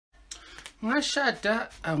Ngashada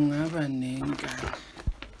angaba nengane.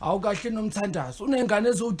 Awukahle nomthandazo. Unengane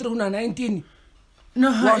ezo319.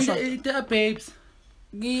 No, the babes.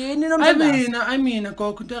 Yini nomthandazo? I mean,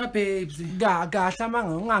 gogo the babes. Kahle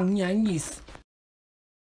manga unganginyanyisi.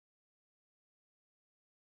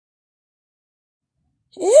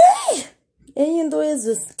 Enye into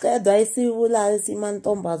ezisiqedwa isibulayo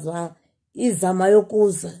simantombazana izama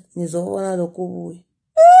yokuza nizobona lokho buye.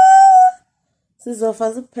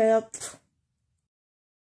 Sizofa sipheka.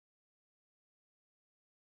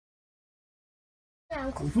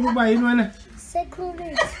 Ufuna ukuba yini wena?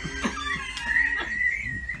 Security.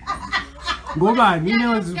 Ngobani yini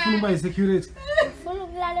wenza ufuna ukuba yi-security? Ufuna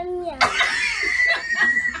ukulala emnyango.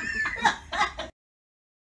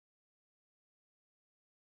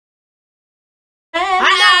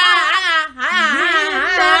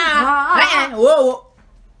 Wo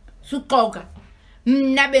suqoka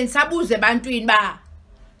mina bengisabuze ebantwini ba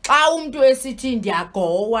xa umuntu esithi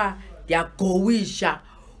ndiyagowisha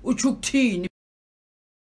uthi ukuthini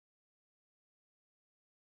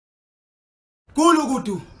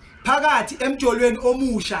Kulukudu phakathi emjolweni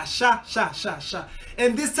omusha sha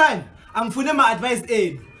and this time angifune ma advice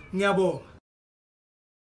enu ngiyabonga.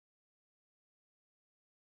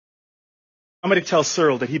 Somebody tell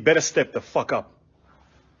Cyril that he better step the fuck up.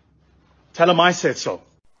 Tell him I said so.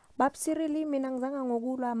 Babsirili mina ngizanga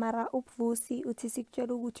ngokulwa mara ubuvusi uthi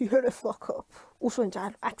sikutshela ukuthi you the fuck up. Usho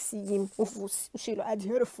njalo akusiyimi uvusi ushilo athi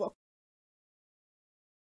you the fuck.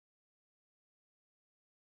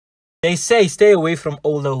 They say stay away from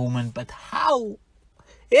older women, but how?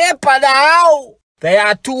 Yeah, but how? They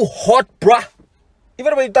are too hot, bruh.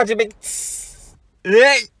 Even when you touch a bit,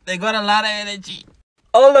 hey, they got a lot of energy.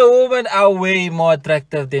 Older women are way more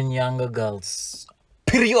attractive than younger girls.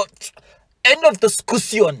 Period. End of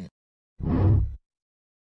discussion.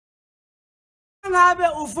 Ngabe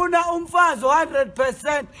ufuna umfazi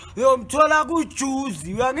 100% uyomthola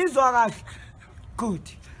kujuzi uyangizwa kahle good.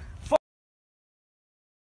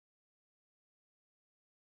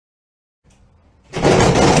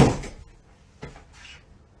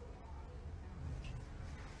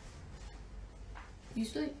 You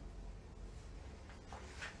sleep?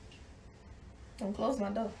 Don't close my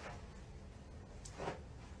door.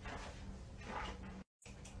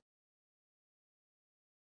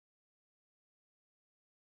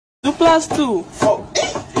 Two plus two. 4.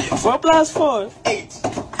 4 plus 4. 8.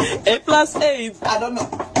 8 plus 8. I don't know.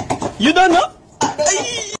 You don't know?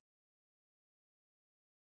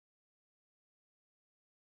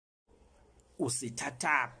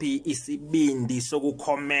 Usithathapi isibindi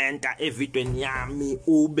sokukhomenta evidweni yami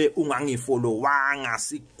ube ungangifollowanga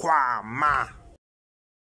sikhwama.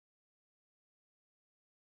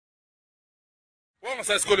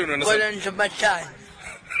 Wangasaya esikoleni wena? Koleni nje batshaya.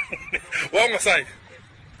 Wangasaya?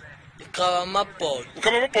 Ikhaba amabhodo.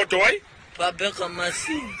 Ukhaba amabhodo why? Babeka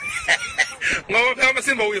amasini. Ngoba phela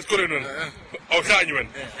amasini bawuya esikoleni wena. Awuhlanyi wena?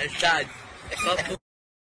 Awuhlanyi.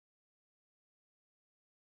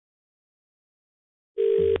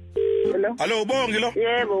 Hello Bongi lo?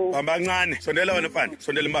 Yebo. Hamba kancane. Sondela wena mfana.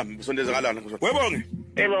 Sondela imbamba. Sondeza kalana. Webongi.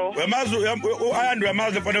 Yebo. Wemazi ayanda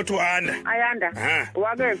uyamazi mfana uthi uanda. Ayanda.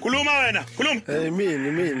 Wake. Khuluma wena. Khuluma.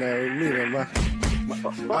 Mina ma.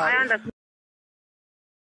 Ayanda.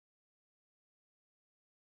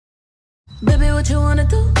 Baby, what you wanna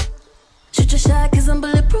do? Shoot your shot 'cause I'm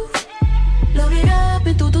bulletproof. Load it up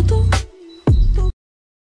and do.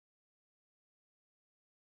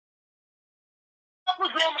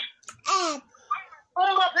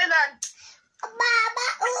 Baba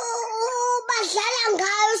badlala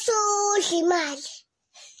ngayo sudla imali.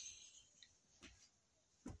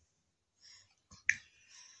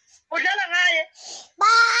 Udlala ngaye?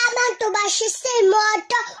 Abantu bashisa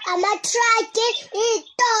imoto, ama-truck,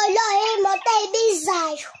 itolo, imoto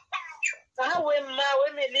ebizayo. Hawe ma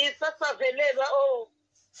wemelisa savelelwa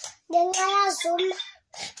Ngenxa yazuma.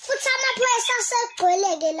 Futhi amaphoyisa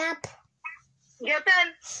asegcwele-ke lapho.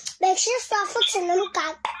 Ngempela Bekushisa futhi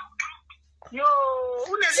nomgaqo. yo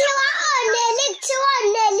Kuthiwa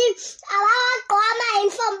oneli abagqoka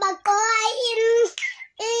ama-uniform bagqoka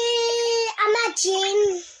ama-jean.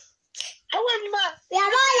 hawe ma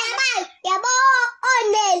Yabo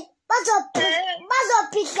oneli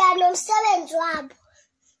bazophika nomsebenzi wabo.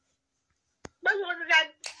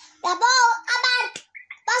 Yabo abantu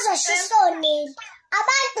bazoshisa oneli.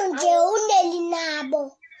 Abantu nje uneli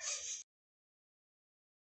nabo.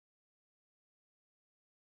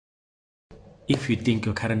 If you think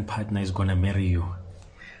your current partner is gonna marry you,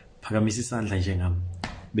 phakamisa isandla njengami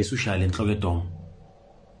bese ushaya enhloko edomo.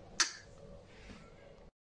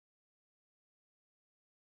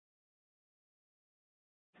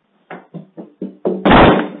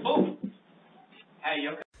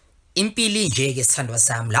 Impili nje ke sithandwa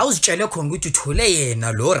sami la uzitshele khona ukuthi uthole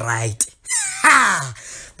yena lo right ha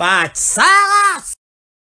but sas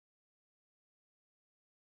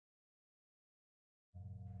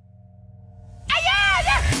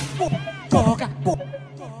Goga,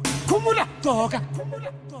 kumula, goga,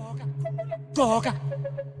 goga,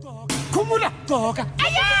 kumula, goga,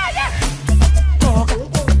 goga,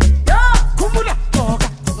 kumula, goga,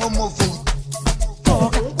 no more food,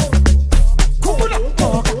 goga, kumula,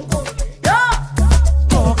 goga, goga,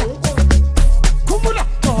 kumula,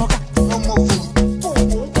 goga, no more food,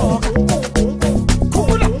 goga,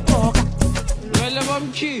 kumula, goga. Well, I'm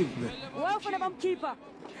cheap. Well, for the keeper.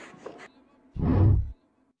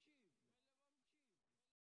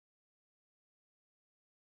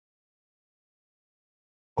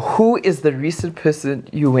 Who is the recent person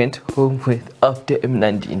you went home with after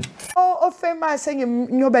M19? Oh, famous I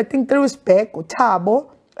think 3 weeks back,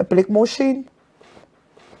 Tabo, a Black Motion.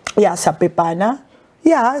 Yeah, Sapepana.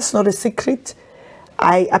 Yeah, it's not a secret.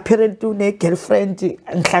 I appeared to a girlfriend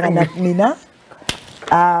and Nina.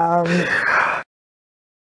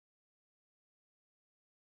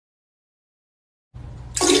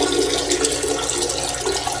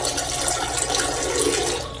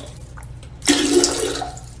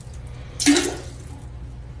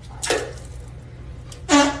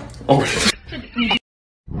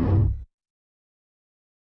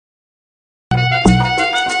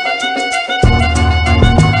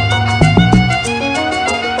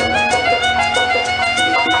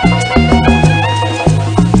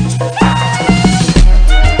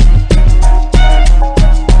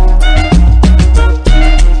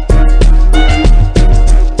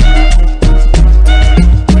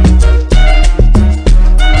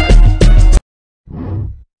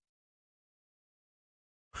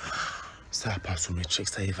 Saphasu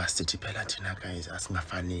matrix university phela thina guys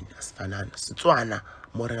asingafanini asifanani sitswana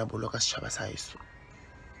more ngaboloka sishaba sayiso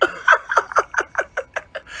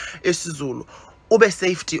isiZulu ube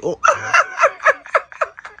safety or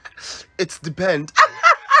it's depend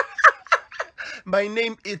my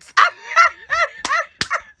name it's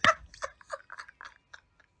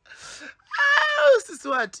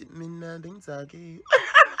Siswati mina ngizake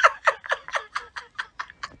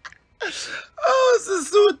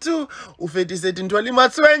Sisuthu ufethi sethi ntwala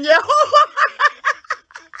imathwenye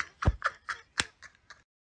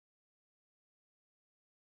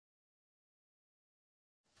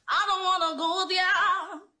I don't wanna go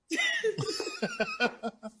there.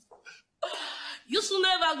 You should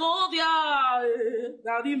never go there.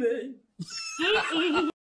 Daddy me.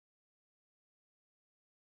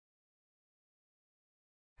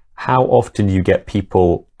 How often do you get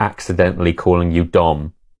people accidentally calling you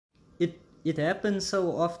Dom? It happens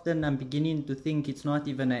so often, I'm beginning to think it's not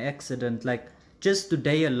even an accident. Like, just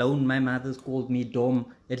today alone, my mother's called me Dom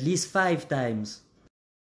at least 5 times.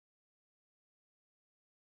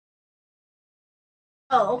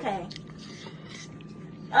 Oh, okay.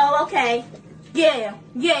 Oh, okay. Yeah,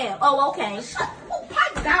 yeah. Oh, okay. Oh,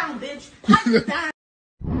 pipe down, bitch. Pipe down.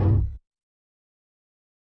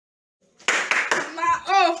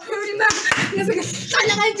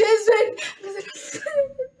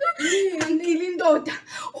 Ngilindoda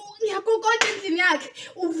ngiyakukona endlini yakhe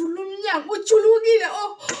uvula umnyango ujulukile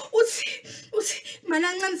uthi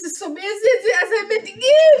mana ncane sisobesithi asemedikini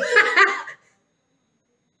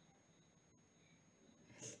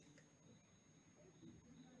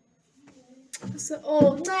so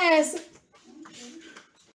Nxese